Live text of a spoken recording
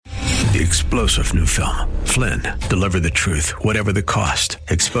The explosive new film, Flynn, deliver the truth, whatever the cost.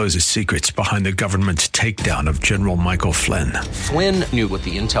 Exposes secrets behind the government's takedown of General Michael Flynn. Flynn knew what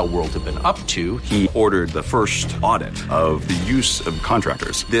the intel world had been up to. He ordered the first audit of the use of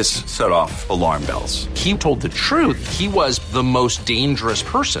contractors. This set off alarm bells. He told the truth. He was the most dangerous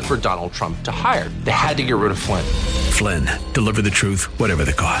person for Donald Trump to hire. They had to get rid of Flynn. Flynn, deliver the truth, whatever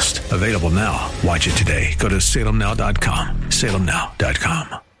the cost. Available now. Watch it today. Go to salemnow.com.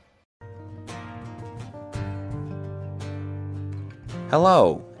 salemnow.com.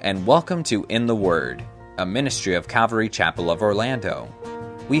 Hello, and welcome to In the Word, a ministry of Calvary Chapel of Orlando.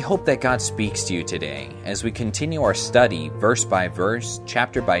 We hope that God speaks to you today as we continue our study verse by verse,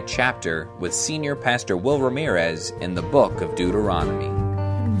 chapter by chapter, with Senior Pastor Will Ramirez in the book of Deuteronomy.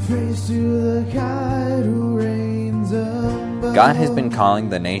 God has been calling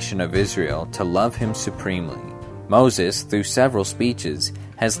the nation of Israel to love Him supremely. Moses, through several speeches,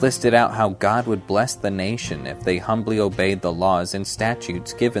 has listed out how God would bless the nation if they humbly obeyed the laws and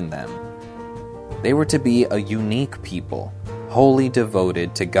statutes given them. They were to be a unique people, wholly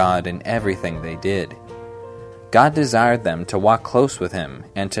devoted to God in everything they did. God desired them to walk close with Him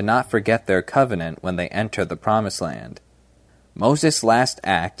and to not forget their covenant when they enter the Promised Land. Moses' last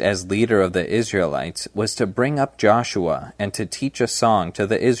act as leader of the Israelites was to bring up Joshua and to teach a song to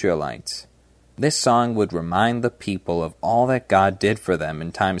the Israelites. This song would remind the people of all that God did for them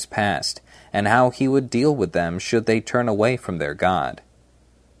in times past, and how He would deal with them should they turn away from their God.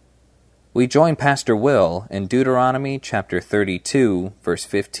 We join Pastor Will in Deuteronomy chapter 32, verse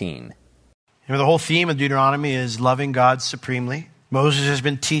 15. The whole theme of Deuteronomy is loving God supremely. Moses has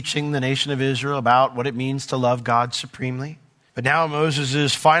been teaching the nation of Israel about what it means to love God supremely. But now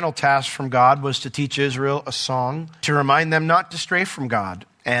Moses' final task from God was to teach Israel a song to remind them not to stray from God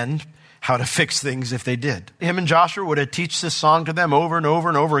and how to fix things if they did. Him and Joshua would teach this song to them over and over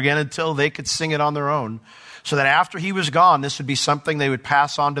and over again until they could sing it on their own, so that after he was gone, this would be something they would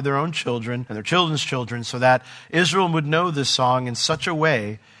pass on to their own children and their children's children, so that Israel would know this song in such a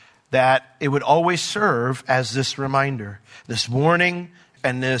way that it would always serve as this reminder, this warning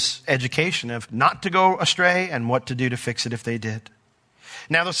and this education of not to go astray and what to do to fix it if they did.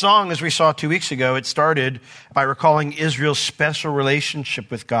 Now, the song, as we saw 2 weeks ago, it started by recalling Israel's special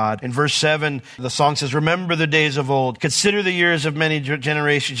relationship with God. In verse 7, the song says, "Remember the days of old. Consider the years of many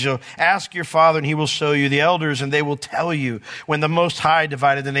generations. So ask your father, and he will show you, the elders, and they will tell you, when the Most High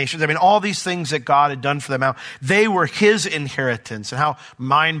divided the nations." I mean, all these things that God had done for them, how they were His inheritance, and how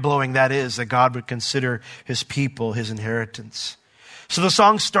mind-blowing that is that God would consider His people His inheritance. So the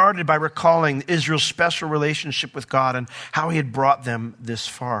song started by recalling Israel's special relationship with God and how He had brought them this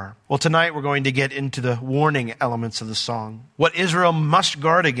far. Well, tonight we're going to get into the warning elements of the song. What Israel must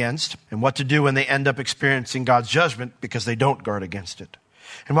guard against and what to do when they end up experiencing God's judgment because they don't guard against it.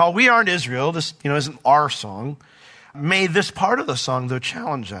 And while we aren't Israel, this isn't our song, may this part of the song, though,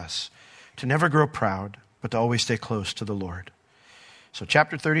 challenge us to never grow proud, but to always stay close to the Lord. So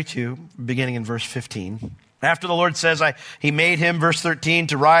chapter 32, beginning in verse 15. After the Lord says, He made him, verse 13,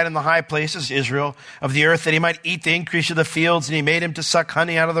 to ride in the high places, Israel, of the earth, that he might eat the increase of the fields. And He made him to suck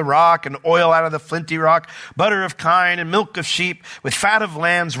honey out of the rock, and oil out of the flinty rock, butter of kine, and milk of sheep, with fat of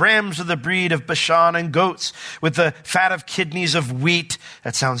lambs, rams of the breed of Bashan, and goats, with the fat of kidneys of wheat.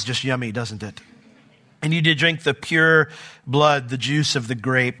 That sounds just yummy, doesn't it? And you did drink the pure blood, the juice of the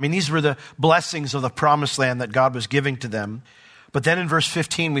grape. I mean, these were the blessings of the promised land that God was giving to them. But then in verse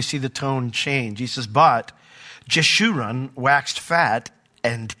 15, we see the tone change. He says, "But Jeshurun waxed fat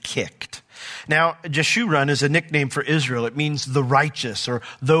and kicked." Now, Jeshurun is a nickname for Israel. It means the righteous, or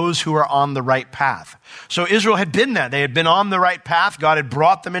those who are on the right path. So Israel had been that. They had been on the right path. God had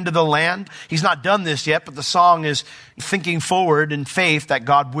brought them into the land. He's not done this yet, but the song is thinking forward in faith that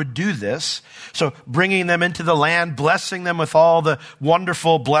God would do this. So bringing them into the land, blessing them with all the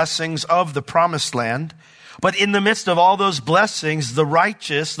wonderful blessings of the promised land. But in the midst of all those blessings, the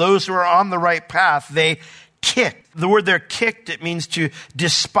righteous, those who are on the right path, they kicked. The word there, kicked, it means to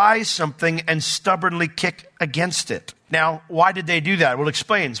despise something and stubbornly kick against it. Now, why did they do that? Well, it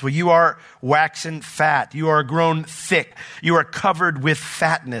explains. Well, you are waxen fat. You are grown thick. You are covered with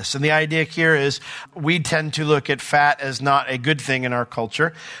fatness. And the idea here is we tend to look at fat as not a good thing in our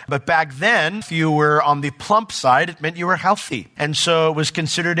culture. But back then, if you were on the plump side, it meant you were healthy. And so it was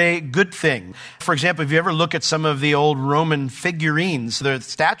considered a good thing. For example, if you ever look at some of the old Roman figurines, the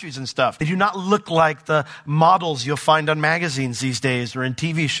statues and stuff, they do not look like the models you'll find on magazines these days or in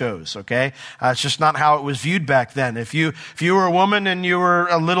TV shows, okay? It's just not how it was viewed back then. If you were a woman and you were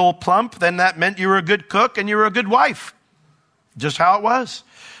a little plump, then that meant you were a good cook and you were a good wife. Just how it was.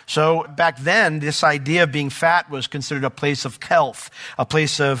 So back then, this idea of being fat was considered a place of health, a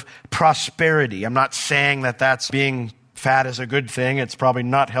place of prosperity. I'm not saying that that's being fat is a good thing. It's probably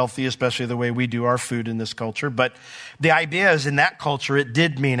not healthy, especially the way we do our food in this culture. But the idea is in that culture, it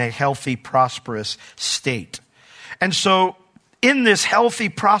did mean a healthy, prosperous state. And so in this healthy,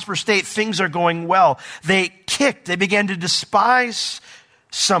 prosperous state, things are going well. They began to despise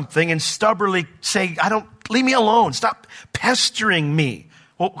something and stubbornly say, leave me alone. Stop pestering me.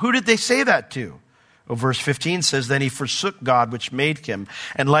 Well, who did they say that to? Well, verse 15 says, then he forsook God which made him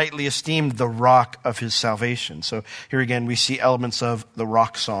and lightly esteemed the rock of his salvation. So here again, we see elements of the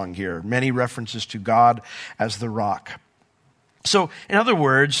rock song here. Many references to God as the rock. So in other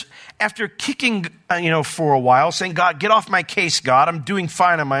words, after kicking, for a while, saying, God, get off my case, God, I'm doing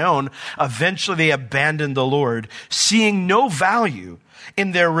fine on my own. Eventually they abandoned the Lord, seeing no value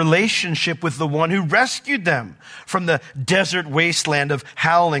in their relationship with the one who rescued them from the desert wasteland of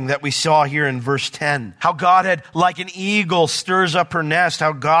howling that we saw here in verse 10. How God had, like an eagle stirs up her nest,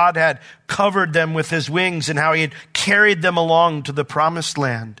 how God had covered them with his wings and how he had carried them along to the promised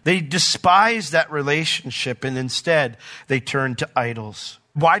land. They despised that relationship and instead they turned to idols.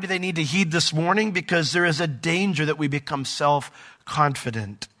 Why do they need to heed this warning? Because there is a danger that we become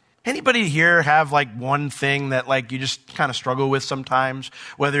self-confident. Anybody here have one thing that you just kind of struggle with sometimes?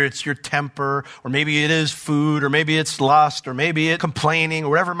 Whether it's your temper, or maybe it is food, or maybe it's lust, or maybe it's complaining,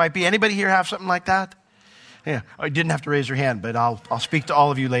 or whatever it might be. Anybody here have something like that? Yeah, I didn't have to raise your hand, but I'll speak to all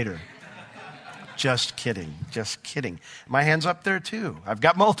of you later. Just kidding. My hand's up there too. I've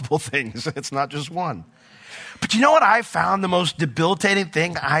got multiple things. It's not just one. But you know what I found the most debilitating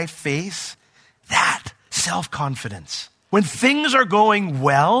thing I face? That self-confidence. When things are going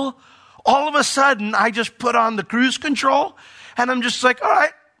well, all of a sudden, I just put on the cruise control and I'm just like, all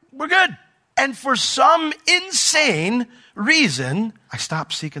right, we're good. And for some insane reason, I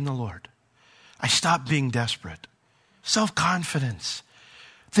stop seeking the Lord. I stop being desperate. Self-confidence.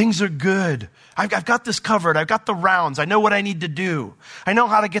 Things are good. I've got this covered. I've got the rounds. I know what I need to do. I know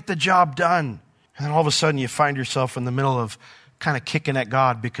how to get the job done. And then all of a sudden, you find yourself in the middle of kind of kicking at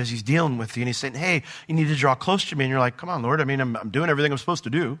God because he's dealing with you and he's saying, hey, you need to draw close to me. And you're like, come on, Lord. I'm doing everything I'm supposed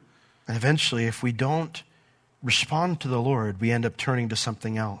to do. And eventually, if we don't respond to the Lord, we end up turning to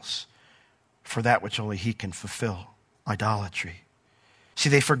something else for that which only he can fulfill, idolatry. See,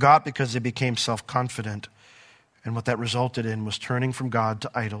 they forgot because they became self-confident. And what that resulted in was turning from God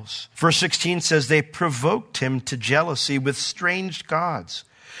to idols. Verse 16 says, they provoked him to jealousy with strange gods.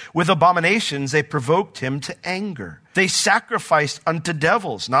 With abominations, they provoked him to anger. They sacrificed unto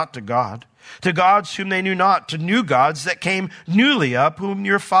devils, not to God, to gods whom they knew not, to new gods that came newly up, whom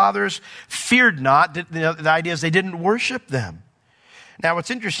your fathers feared not. The idea is they didn't worship them. Now,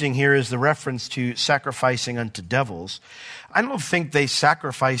 what's interesting here is the reference to sacrificing unto devils. I don't think they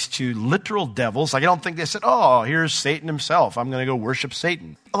sacrificed to literal devils. I don't think they said, oh, here's Satan himself. I'm going to go worship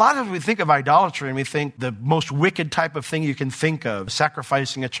Satan. A lot of times we think of idolatry and we think the most wicked type of thing you can think of,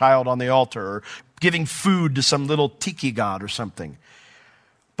 sacrificing a child on the altar or giving food to some little tiki god or something.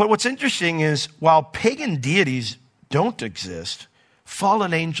 But what's interesting is while pagan deities don't exist,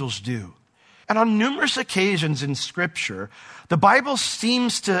 fallen angels do. And on numerous occasions in Scripture, the Bible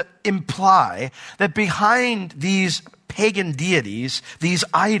seems to imply that behind these pagan deities, these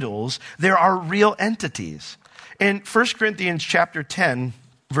idols, there are real entities. In 1 Corinthians chapter 10,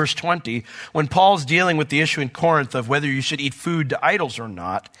 verse 20, when Paul's dealing with the issue in Corinth of whether you should eat food to idols or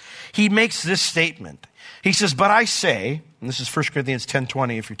not, he makes this statement. He says, but I say, and this is 1 Corinthians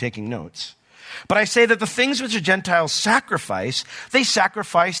 10:20 if you're taking notes, but I say that the things which the Gentiles sacrifice, they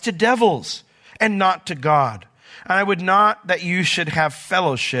sacrifice to devils and not to God. And I would not that you should have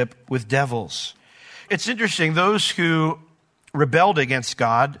fellowship with devils. It's interesting, those who rebelled against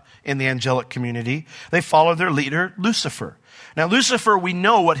God in the angelic community, they followed their leader, Lucifer. Now, Lucifer, we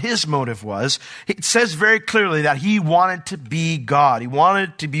know what his motive was. It says very clearly that he wanted to be God. He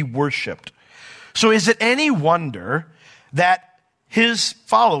wanted to be worshiped. So is it any wonder that his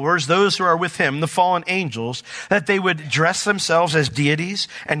followers, those who are with him, the fallen angels, that they would dress themselves as deities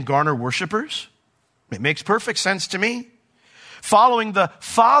and garner worshipers? It makes perfect sense to me. Following the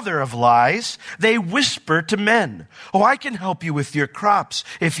father of lies, they whisper to men, oh, I can help you with your crops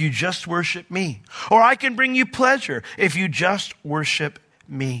if you just worship me. Or I can bring you pleasure if you just worship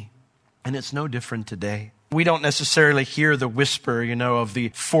me. And it's no different today. We don't necessarily hear the whisper, of the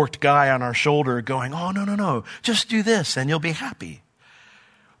forked guy on our shoulder going, oh, no, just do this and you'll be happy.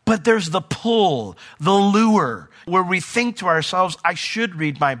 But there's the pull, the lure, where we think to ourselves, I should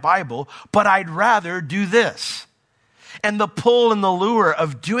read my Bible, but I'd rather do this. And the pull and the lure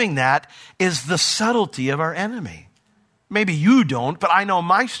of doing that is the subtlety of our enemy. maybe you don't, but I know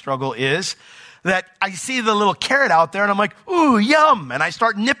my struggle is that I see the little carrot out there and I'm like, ooh, yum. And I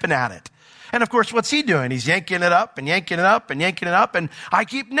start nipping at it. And of course, what's he doing? He's yanking it up and yanking it up and yanking it up. And I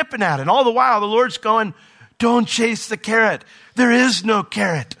keep nipping at it. And all the while, the Lord's going, don't chase the carrot. There is no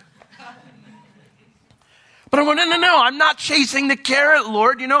carrot. But I'm going, no, I'm not chasing the carrot,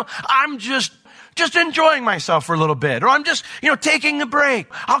 Lord. I'm just enjoying myself for a little bit. Or I'm just, taking a break.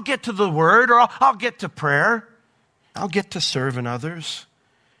 I'll get to the word, or I'll get to prayer. I'll get to serving others.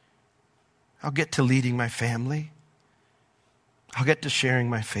 I'll get to leading my family. I'll get to sharing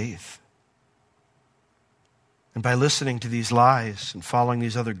my faith. And by listening to these lies and following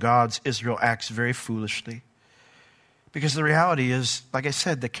these other gods, Israel acts very foolishly. Because the reality is, like I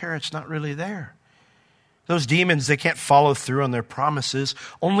said, the carrot's not really there. Those demons, they can't follow through on their promises.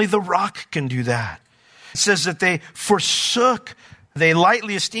 Only the rock can do that. It says that they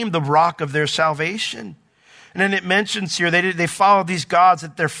lightly esteemed the rock of their salvation. And then it mentions here, they followed these gods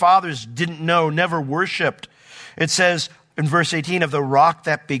that their fathers didn't know, never worshipped. It says in verse 18, of the rock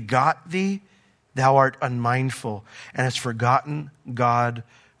that begot thee, thou art unmindful, and hast forgotten God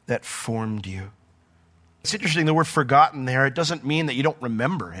that formed you. It's interesting, the word forgotten there, it doesn't mean that you don't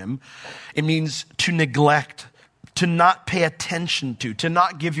remember him. It means to neglect, to not pay attention to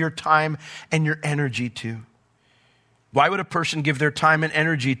not give your time and your energy to. Why would a person give their time and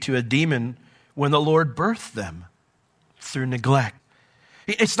energy to a demon when the Lord birthed them? Through neglect.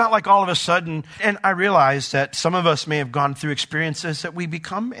 It's not like all of a sudden, and I realize that some of us may have gone through experiences that we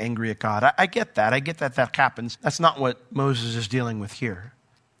become angry at God. I get that. I get that happens. That's not what Moses is dealing with here.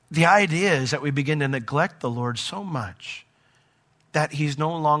 The idea is that we begin to neglect the Lord so much that he's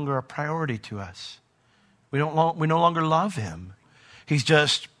no longer a priority to us. We no longer love him. He's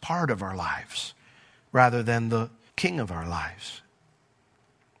just part of our lives rather than the king of our lives.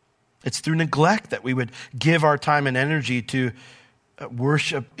 It's through neglect that we would give our time and energy to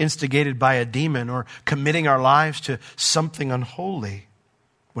worship instigated by a demon, or committing our lives to something unholy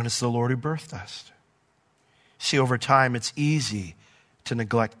when it's the Lord who birthed us. See, over time, it's easy to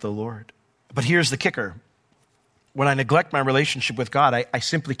neglect the Lord. But here's the kicker. When I neglect my relationship with God, I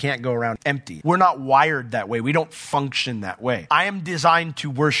simply can't go around empty. We're not wired that way. We don't function that way. I am designed to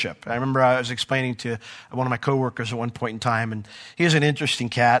worship. I remember I was explaining to one of my coworkers at one point in time, and he was an interesting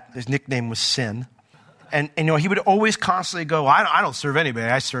cat. His nickname was Sin. And he would always constantly go, I don't serve anybody,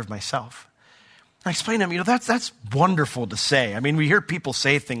 I serve myself. I explained to him, that's wonderful to say. I mean, we hear people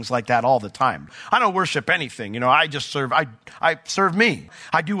say things like that all the time. I don't worship anything. I just serve, I serve me.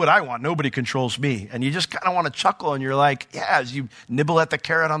 I do what I want. Nobody controls me. And you just kind of want to chuckle, and you're like, yeah, as you nibble at the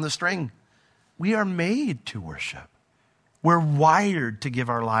carrot on the string. We are made to worship. We're wired to give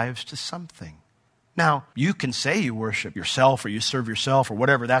our lives to something. Now, you can say you worship yourself, or you serve yourself, or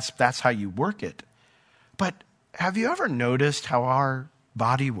whatever. That's how you work it. But have you ever noticed how our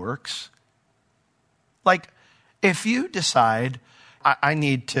body works? Like, if you decide, I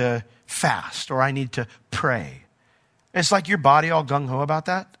need to fast, or I need to pray, it's like your body all gung-ho about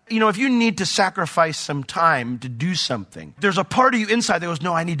that. If you need to sacrifice some time to do something, there's a part of you inside that goes,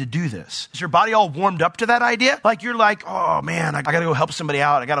 no, I need to do this. Is your body all warmed up to that idea? Like, you're like, oh man, I got to go help somebody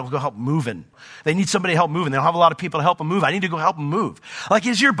out. I got to go help moving. They need somebody to help moving. They don't have a lot of people to help them move. I need to go help them move. Like,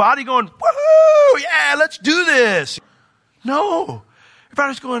 is your body going, woohoo, yeah, let's do this? No. Your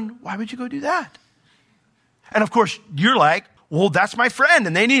body's going, why would you go do that? And of course, you're like, well, that's my friend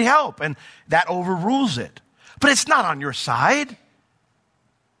and they need help. And that overrules it. But it's not on your side.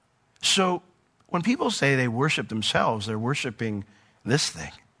 So when people say they worship themselves, they're worshiping this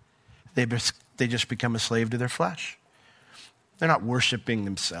thing. They just become a slave to their flesh. They're not worshiping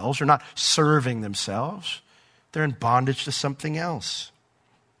themselves. They're not serving themselves. They're in bondage to something else.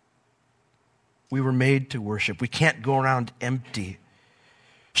 We were made to worship. We can't go around empty.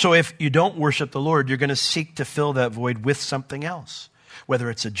 So if you don't worship the Lord, you're going to seek to fill that void with something else, whether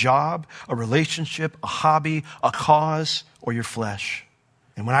it's a job, a relationship, a hobby, a cause, or your flesh.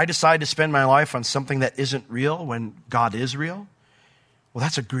 And when I decide to spend my life on something that isn't real when God is real, well,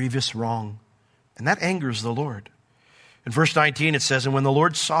 that's a grievous wrong. And that angers the Lord. In verse 19, it says, and when the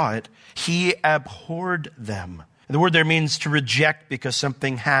Lord saw it, he abhorred them. And the word there means to reject because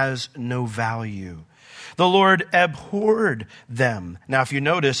something has no value. The Lord abhorred them. Now, if you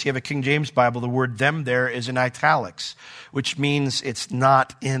notice, you have a King James Bible, the word them there is in italics, which means it's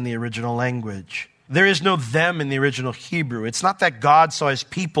not in the original language. There is no them in the original Hebrew. It's not that God saw his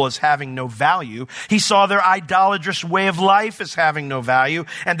people as having no value. He saw their idolatrous way of life as having no value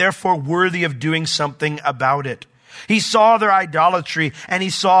and therefore worthy of doing something about it. He saw their idolatry and he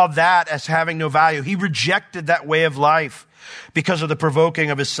saw that as having no value. He rejected that way of life because of the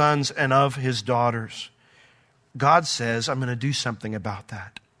provoking of his sons and of his daughters. God says, I'm going to do something about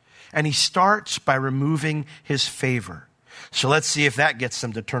that. And he starts by removing his favor. So let's see if that gets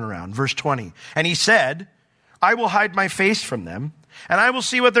them to turn around. Verse 20. And he said, I will hide my face from them, and I will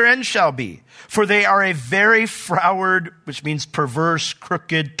see what their end shall be. For they are a very froward, which means perverse,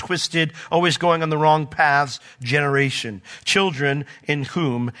 crooked, twisted, always going on the wrong paths, generation. Children in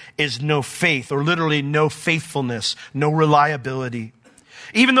whom is no faith, or literally no faithfulness, no reliability.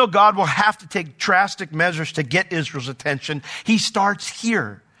 Even though God will have to take drastic measures to get Israel's attention, he starts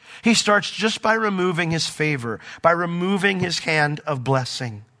here. He starts just by removing his favor, by removing his hand of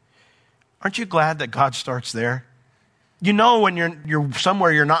blessing. Aren't you glad that God starts there? You know when you're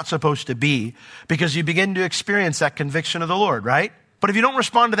somewhere you're not supposed to be because you begin to experience that conviction of the Lord, right? But if you don't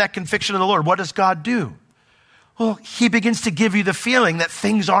respond to that conviction of the Lord, what does God do? Well, he begins to give you the feeling that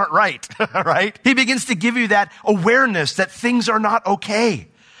things aren't right, right? He begins to give you that awareness that things are not okay.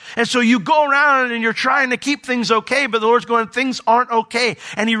 And so you go around and you're trying to keep things okay, but the Lord's going, things aren't okay.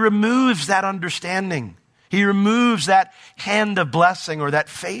 And he removes that understanding. He removes that hand of blessing or that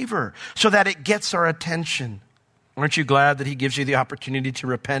favor so that it gets our attention. Aren't you glad that he gives you the opportunity to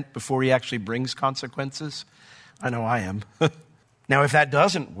repent before he actually brings consequences? I know I am. Now, if that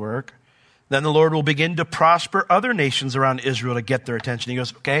doesn't work, then the Lord will begin to prosper other nations around Israel to get their attention. He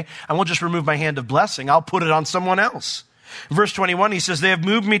goes, okay, I won't just remove my hand of blessing. I'll put it on someone else. Verse 21, he says, they have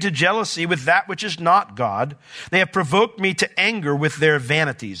moved me to jealousy with that which is not God. They have provoked me to anger with their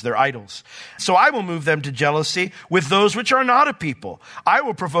vanities, their idols. So I will move them to jealousy with those which are not a people. I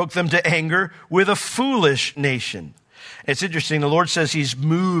will provoke them to anger with a foolish nation. It's interesting. The Lord says he's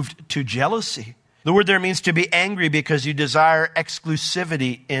moved to jealousy. The word there means to be angry because you desire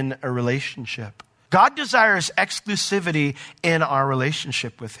exclusivity in a relationship. God desires exclusivity in our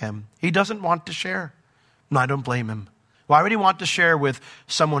relationship with him. He doesn't want to share. And I don't blame him. Why would he want to share with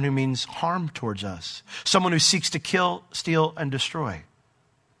someone who means harm towards us? Someone who seeks to kill, steal, and destroy?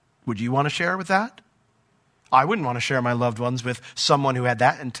 Would you want to share with that? I wouldn't want to share my loved ones with someone who had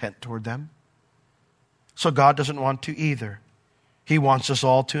that intent toward them. So God doesn't want to either. He wants us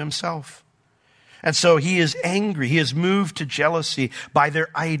all to himself. And so he is angry. He is moved to jealousy by their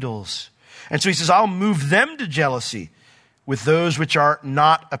idols. And so he says, I'll move them to jealousy with those which are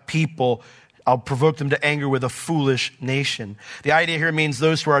not a people. I'll provoke them to anger with a foolish nation. The idea here means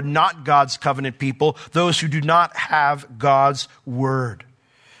those who are not God's covenant people, those who do not have God's word.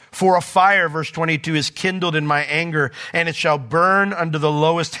 For a fire, verse 22, is kindled in my anger, and it shall burn unto the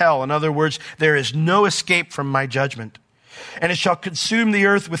lowest hell. In other words, there is no escape from my judgment. And it shall consume the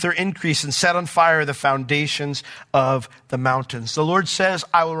earth with their increase and set on fire the foundations of the mountains. The Lord says,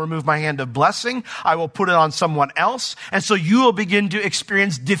 I will remove my hand of blessing. I will put it on someone else. And so you will begin to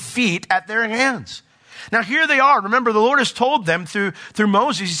experience defeat at their hands. Now here they are. Remember, the Lord has told them through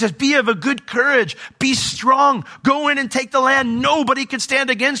Moses. He says, be of a good courage. Be strong. Go in and take the land. Nobody can stand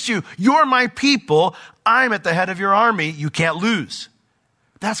against you. You're my people. I'm at the head of your army. You can't lose.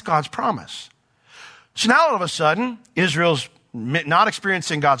 That's God's promise. So now all of a sudden, Israel's not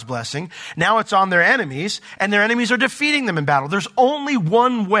experiencing God's blessing. Now it's on their enemies, and their enemies are defeating them in battle. There's only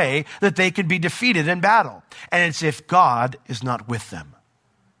one way that they can be defeated in battle, and it's if God is not with them.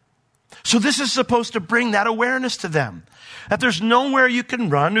 So this is supposed to bring that awareness to them, that there's nowhere you can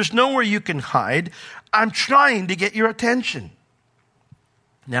run, there's nowhere you can hide. I'm trying to get your attention.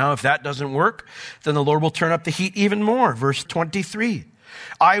 Now, if that doesn't work, then the Lord will turn up the heat even more. Verse 23.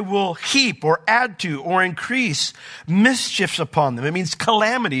 I will heap or add to or increase mischiefs upon them. It means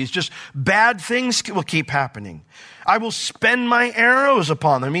calamities, just bad things will keep happening. I will spend my arrows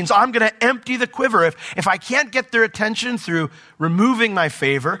upon them. It means I'm going to empty the quiver. If I can't get their attention through removing my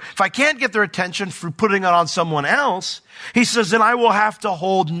favor, if I can't get their attention through putting it on someone else, he says, then I will have to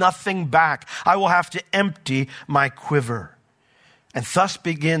hold nothing back. I will have to empty my quiver. And thus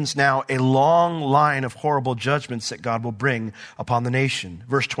begins now a long line of horrible judgments that God will bring upon the nation.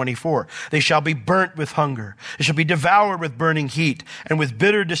 Verse 24, they shall be burnt with hunger. They shall be devoured with burning heat and with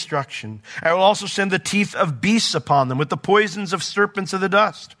bitter destruction. I will also send the teeth of beasts upon them with the poisons of serpents of the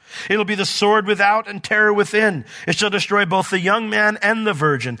dust. It'll be the sword without and terror within. It shall destroy both the young man and the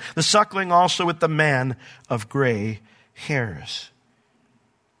virgin, the suckling also with the man of gray hairs.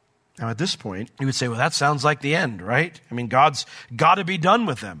 Now, at this point, you would say, well, that sounds like the end, right? I mean, God's got to be done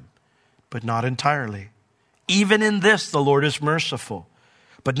with them, but not entirely. Even in this, the Lord is merciful,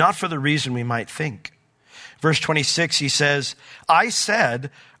 but not for the reason we might think. Verse 26, he says, I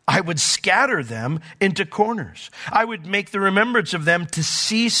said I would scatter them into corners. I would make the remembrance of them to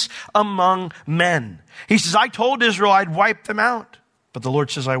cease among men. He says, I told Israel I'd wipe them out. But the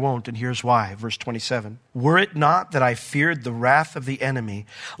Lord says, I won't, and here's why. Verse 27. Were it not that I feared the wrath of the enemy,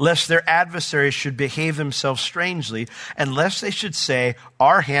 lest their adversaries should behave themselves strangely, and lest they should say,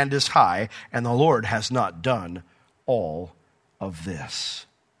 our hand is high, and the Lord has not done all of this.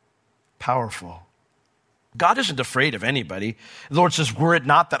 Powerful. God isn't afraid of anybody. The Lord says, were it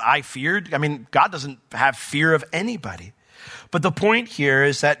not that I feared? I mean, God doesn't have fear of anybody. But the point here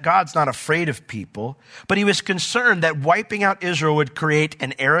is that God's not afraid of people, but he was concerned that wiping out Israel would create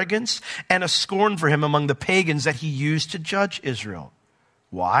an arrogance and a scorn for him among the pagans that he used to judge Israel.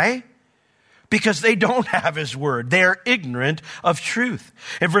 Why? Because they don't have his word. They are ignorant of truth.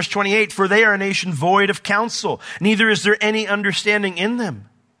 In verse 28, for they are a nation void of counsel, neither is there any understanding in them.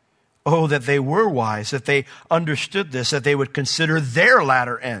 Oh, that they were wise, that they understood this, that they would consider their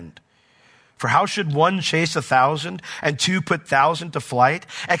latter end. For how should one chase 1,000 and two put 1,000 to flight,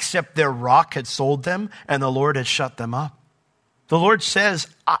 except their rock had sold them and the Lord had shut them up? The Lord says,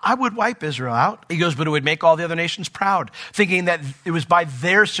 I would wipe Israel out. He goes, but it would make all the other nations proud, thinking that it was by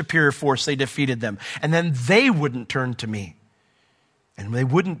their superior force they defeated them. And then they wouldn't turn to me. And they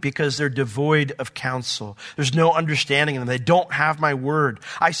wouldn't because they're devoid of counsel. There's no understanding in them. They don't have my word.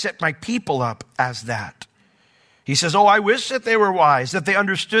 I set my people up as that. He says, oh, I wish that they were wise, that they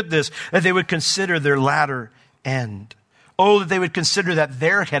understood this, that they would consider their latter end. Oh, that they would consider that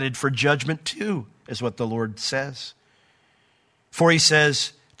they're headed for judgment too, is what the Lord says. For he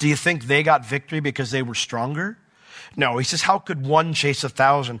says, do you think they got victory because they were stronger? No, he says, how could one chase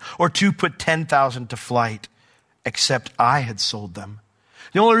 1,000 or two put 10,000 to flight, except I had sold them?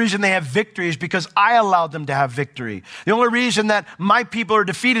 The only reason they have victory is because I allowed them to have victory. The only reason that my people are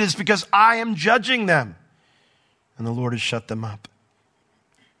defeated is because I am judging them. And the Lord has shut them up.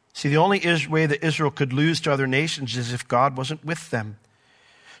 See, the only way that Israel could lose to other nations is if God wasn't with them.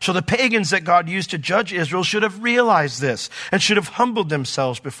 So the pagans that God used to judge Israel should have realized this and should have humbled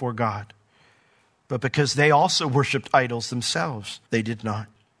themselves before God. But because they also worshiped idols themselves, they did not.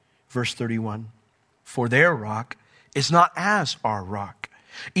 Verse 31, for their rock is not as our rock,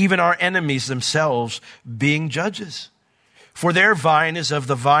 even our enemies themselves being judges. For their vine is of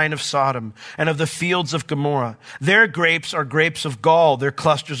the vine of Sodom and of the fields of Gomorrah. Their grapes are grapes of gall. Their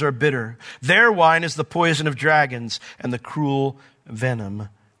clusters are bitter. Their wine is the poison of dragons and the cruel venom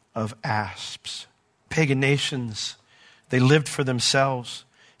of asps. Pagan nations, they lived for themselves,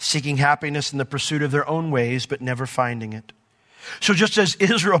 seeking happiness in the pursuit of their own ways, but never finding it. So just as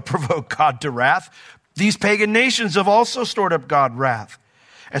Israel provoked God to wrath, these pagan nations have also stored up God's wrath.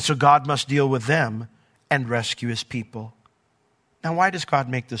 And so God must deal with them and rescue his people. Now, why does God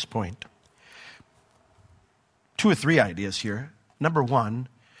make this point? 2 or 3 ideas here. Number one,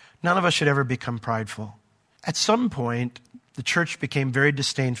 none of us should ever become prideful. At some point, the church became very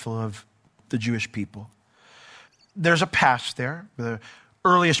disdainful of the Jewish people. There's a past there. The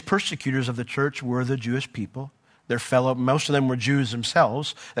earliest persecutors of the church were the Jewish people. Most of them were Jews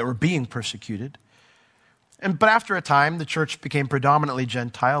themselves that were being persecuted. But after a time, the church became predominantly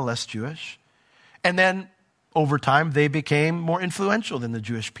Gentile, less Jewish. And then over time, they became more influential than the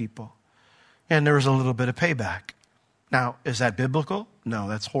Jewish people. And there was a little bit of payback. Now, is that biblical? No,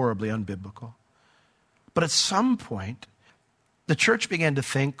 that's horribly unbiblical. But at some point, the church began to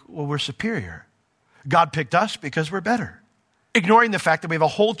think, well, we're superior. God picked us because we're better. Ignoring the fact that we have a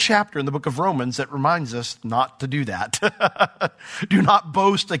whole chapter in the book of Romans that reminds us not to do that. Do not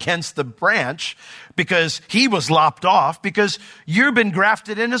boast against the branch because he was lopped off, because you've been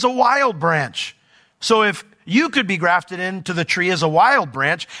grafted in as a wild branch. So if you could be grafted into the tree as a wild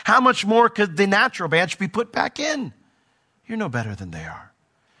branch, how much more could the natural branch be put back in? You're no better than they are.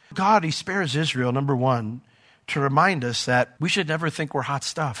 God, he spares Israel, number one, to remind us that we should never think we're hot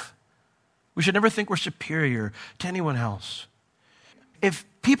stuff. We should never think we're superior to anyone else. If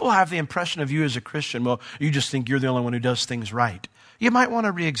people have the impression of you as a Christian, well, you just think you're the only one who does things right, you might want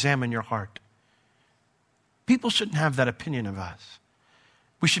to re-examine your heart. People shouldn't have that opinion of us.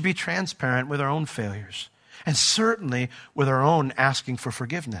 We should be transparent with our own failures, and certainly with our own asking for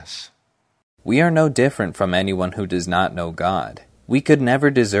forgiveness. We are no different from anyone who does not know God. We could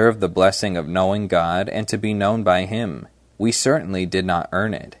never deserve the blessing of knowing God and to be known by him. We certainly did not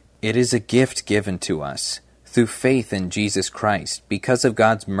earn it. It is a gift given to us through faith in Jesus Christ because of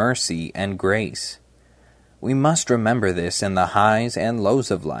God's mercy and grace. We must remember this in the highs and lows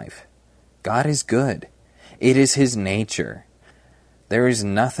of life. God is good. It is his nature. There is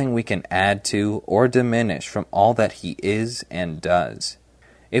nothing we can add to or diminish from all that he is and does.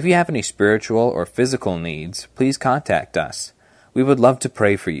 If you have any spiritual or physical needs, please contact us. We would love to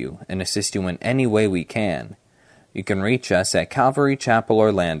pray for you and assist you in any way we can. You can reach us at Calvary Chapel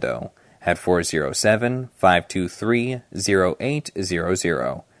Orlando, at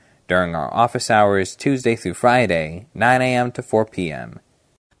 407-523-0800 during our office hours Tuesday through Friday, 9 a.m. to 4 p.m.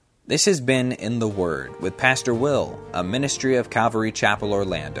 This has been In the Word with Pastor Will, a ministry of Calvary Chapel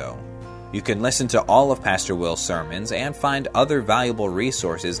Orlando. You can listen to all of Pastor Will's sermons and find other valuable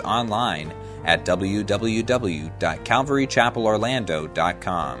resources online at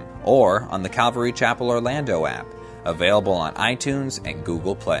www.calvarychapelorlando.com or on the Calvary Chapel Orlando app, available on iTunes and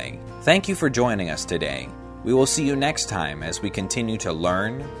Google Play. Thank you for joining us today. We will see you next time as we continue to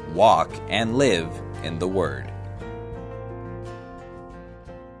learn, walk, and live in the Word.